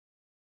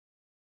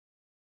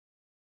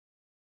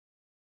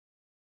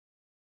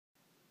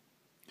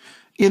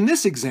In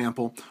this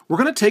example, we're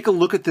going to take a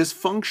look at this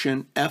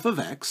function f of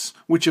x,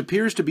 which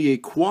appears to be a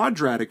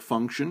quadratic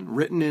function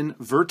written in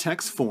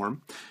vertex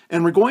form,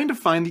 and we're going to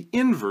find the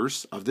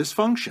inverse of this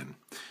function.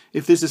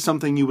 If this is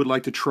something you would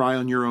like to try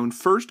on your own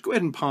first, go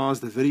ahead and pause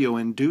the video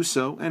and do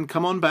so, and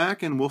come on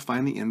back and we'll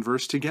find the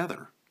inverse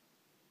together.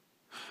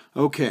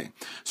 Okay,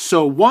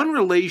 so one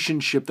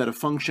relationship that a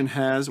function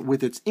has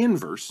with its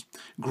inverse,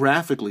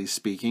 graphically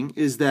speaking,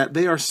 is that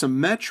they are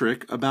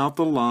symmetric about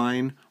the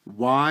line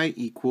y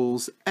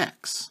equals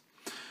x.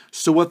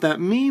 So what that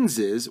means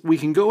is we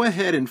can go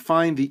ahead and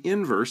find the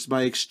inverse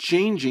by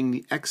exchanging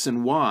the x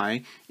and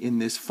y in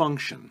this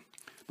function.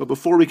 But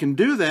before we can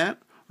do that,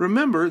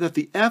 remember that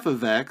the f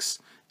of x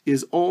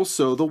is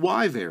also the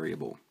y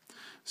variable.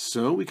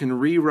 So we can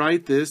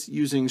rewrite this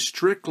using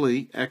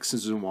strictly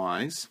x's and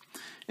y's.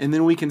 And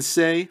then we can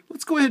say,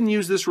 let's go ahead and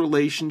use this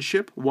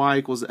relationship, y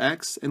equals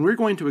x, and we're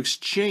going to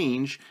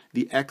exchange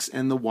the x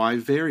and the y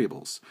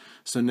variables.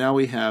 So now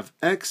we have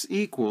x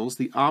equals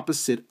the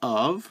opposite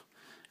of,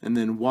 and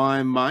then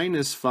y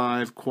minus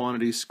 5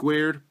 quantity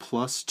squared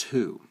plus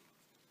 2.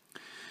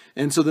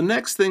 And so the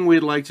next thing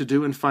we'd like to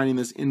do in finding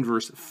this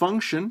inverse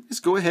function is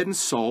go ahead and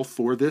solve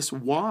for this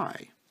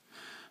y.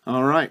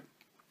 All right.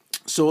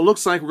 So it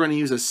looks like we're going to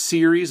use a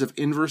series of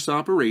inverse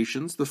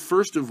operations, the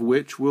first of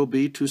which will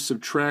be to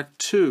subtract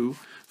 2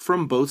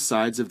 from both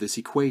sides of this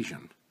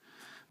equation.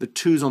 The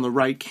 2's on the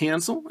right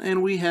cancel,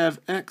 and we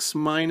have x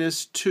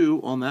minus 2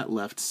 on that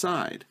left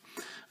side.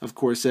 Of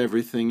course,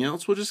 everything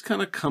else will just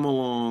kind of come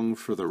along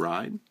for the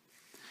ride.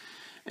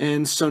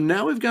 And so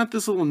now we've got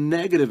this little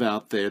negative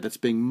out there that's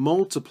being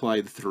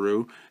multiplied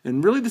through,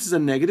 and really this is a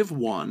negative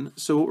 1,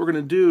 so what we're going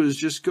to do is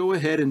just go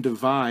ahead and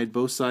divide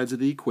both sides of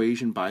the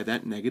equation by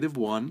that negative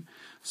 1,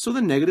 so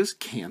the negatives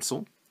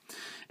cancel.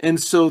 And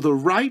so the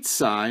right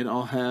side,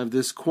 I'll have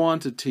this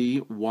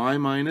quantity y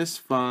minus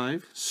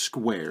 5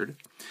 squared,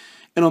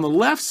 and on the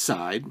left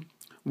side,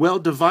 well,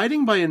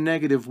 dividing by a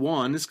negative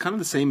 1 is kind of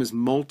the same as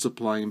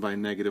multiplying by a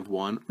negative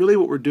 1. Really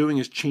what we're doing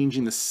is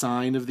changing the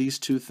sign of these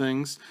two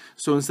things.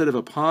 So instead of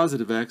a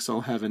positive x,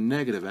 I'll have a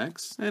negative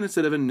x. And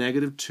instead of a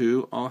negative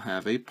 2, I'll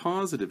have a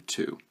positive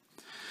 2.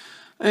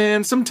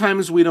 And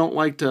sometimes we don't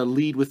like to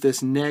lead with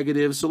this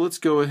negative, so let's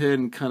go ahead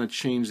and kind of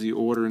change the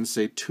order and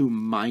say 2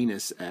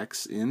 minus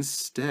x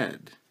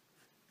instead.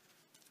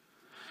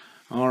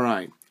 All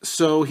right.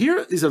 So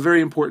here is a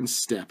very important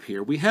step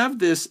here. We have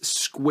this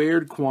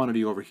squared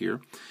quantity over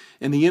here,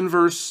 and the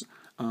inverse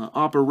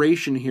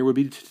operation here would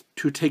be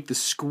to take the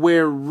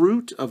square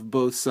root of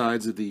both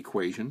sides of the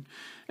equation.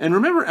 And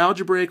remember,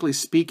 algebraically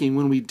speaking,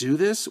 when we do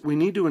this, we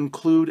need to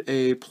include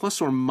a plus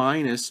or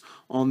minus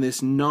on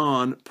this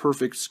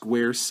non-perfect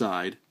square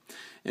side.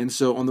 And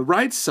so on the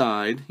right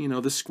side, you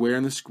know, the square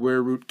and the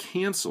square root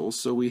cancel,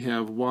 so we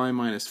have y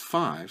minus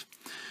 5.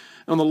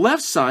 On the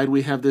left side,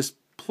 we have this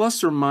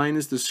plus or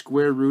minus the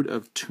square root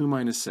of 2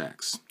 minus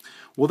x.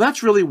 Well,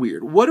 that's really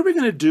weird. What are we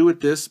going to do with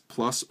this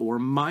plus or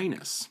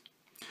minus?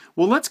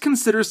 Well, let's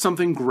consider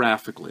something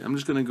graphically. I'm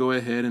just going to go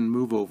ahead and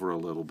move over a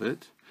little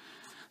bit.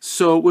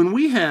 So when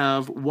we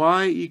have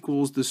y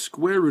equals the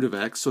square root of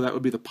x, so that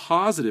would be the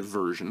positive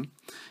version,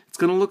 it's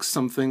going to look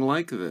something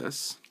like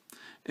this.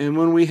 And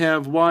when we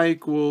have y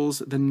equals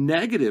the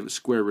negative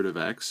square root of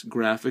x,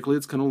 graphically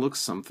it's going to look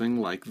something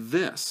like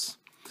this.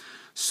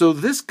 So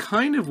this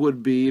kind of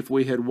would be if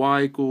we had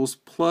y equals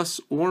plus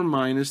or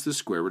minus the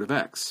square root of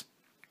x.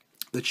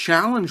 The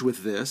challenge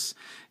with this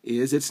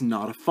is it's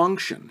not a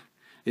function.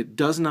 It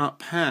does not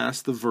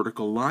pass the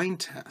vertical line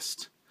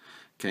test,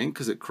 okay,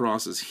 because it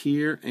crosses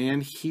here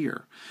and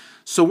here.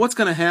 So what's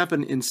going to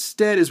happen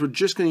instead is we're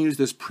just going to use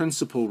this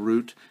principal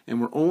root,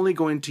 and we're only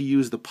going to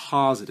use the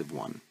positive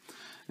one.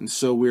 And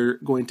so we're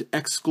going to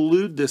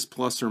exclude this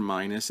plus or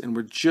minus, and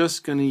we're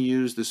just going to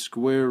use the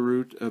square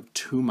root of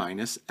 2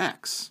 minus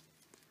x.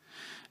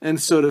 And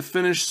so to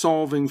finish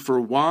solving for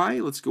y,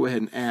 let's go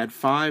ahead and add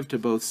 5 to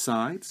both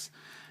sides.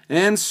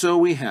 And so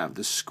we have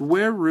the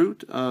square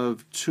root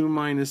of 2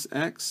 minus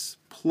x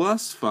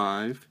plus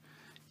 5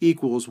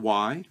 equals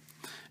y.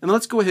 And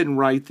let's go ahead and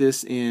write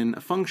this in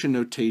function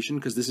notation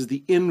because this is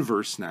the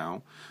inverse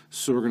now.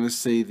 So we're going to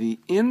say the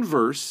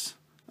inverse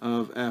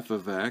of f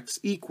of x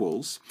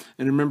equals,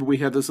 and remember we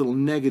have this little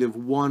negative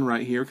 1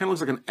 right here. It kind of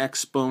looks like an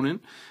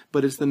exponent,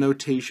 but it's the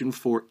notation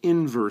for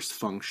inverse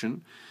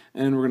function.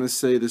 And we're going to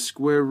say the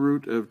square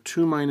root of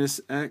 2 minus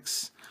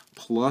x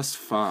plus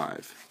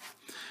 5.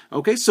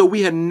 Okay, so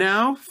we have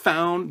now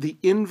found the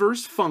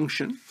inverse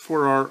function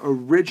for our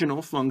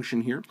original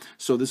function here.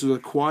 So this is a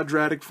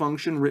quadratic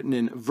function written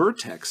in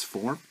vertex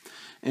form.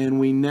 And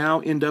we now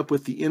end up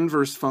with the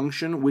inverse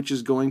function, which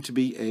is going to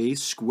be a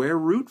square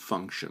root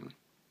function.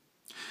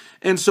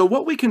 And so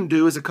what we can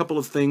do is a couple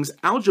of things.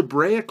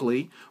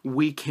 Algebraically,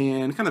 we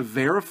can kind of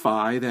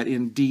verify that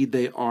indeed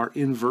they are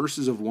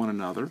inverses of one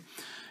another.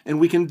 And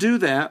we can do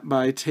that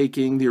by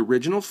taking the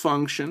original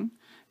function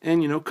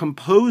and,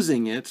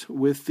 composing it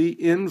with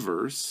the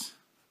inverse.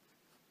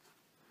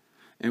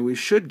 And we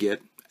should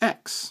get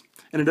x.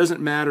 And it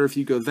doesn't matter if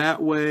you go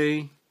that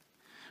way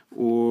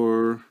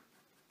or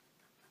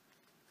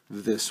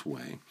this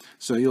way.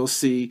 So you'll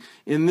see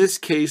in this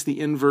case the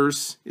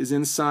inverse is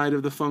inside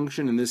of the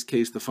function, in this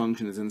case the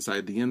function is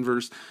inside the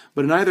inverse,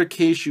 but in either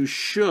case you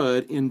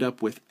should end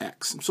up with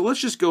x. So let's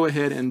just go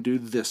ahead and do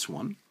this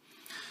one.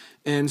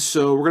 And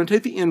so we're going to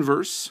take the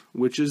inverse,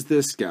 which is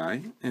this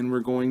guy, and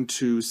we're going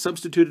to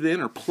substitute it in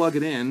or plug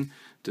it in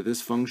to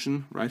this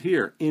function right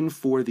here, in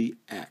for the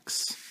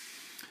x.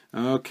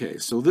 Okay,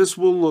 so this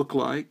will look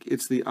like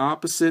it's the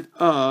opposite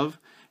of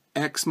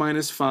x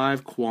minus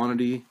 5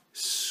 quantity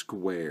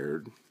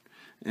squared,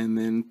 and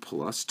then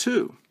plus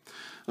 2.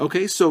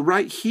 Okay, so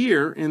right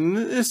here in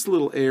this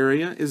little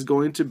area is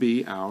going to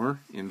be our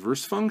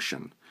inverse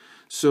function.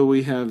 So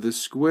we have the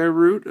square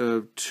root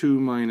of 2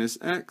 minus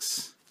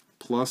x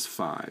plus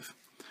 5.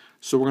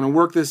 So we're going to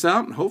work this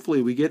out and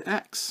hopefully we get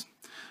x.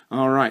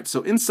 Alright,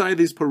 so inside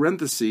these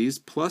parentheses,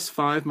 plus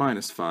 5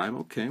 minus 5,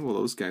 okay, well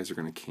those guys are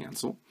going to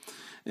cancel.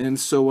 And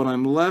so what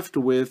I'm left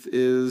with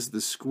is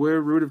the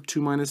square root of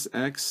 2 minus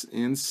x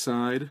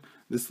inside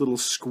this little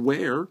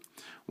square.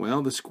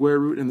 Well, the square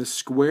root and the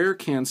square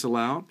cancel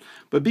out,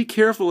 but be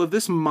careful of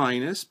this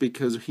minus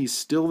because he's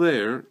still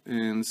there,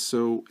 and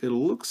so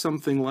it'll look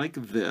something like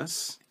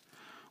this.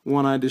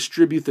 When I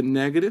distribute the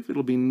negative,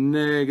 it'll be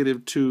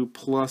negative 2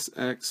 plus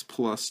x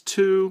plus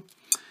 2.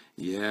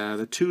 Yeah,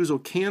 the 2's will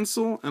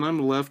cancel, and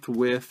I'm left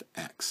with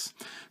x.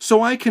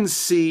 So I can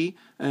see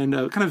and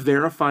kind of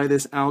verify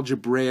this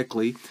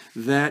algebraically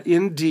that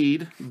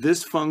indeed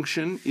this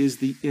function is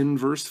the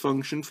inverse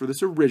function for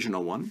this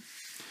original one.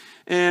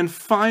 And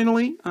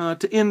finally,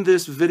 to end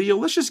this video,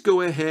 let's just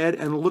go ahead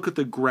and look at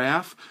the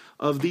graph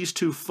of these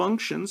two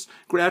functions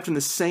graphed in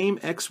the same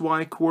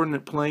xy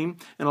coordinate plane,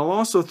 and I'll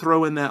also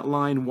throw in that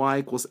line y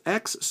equals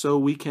x so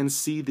we can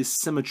see the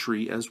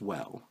symmetry as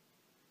well.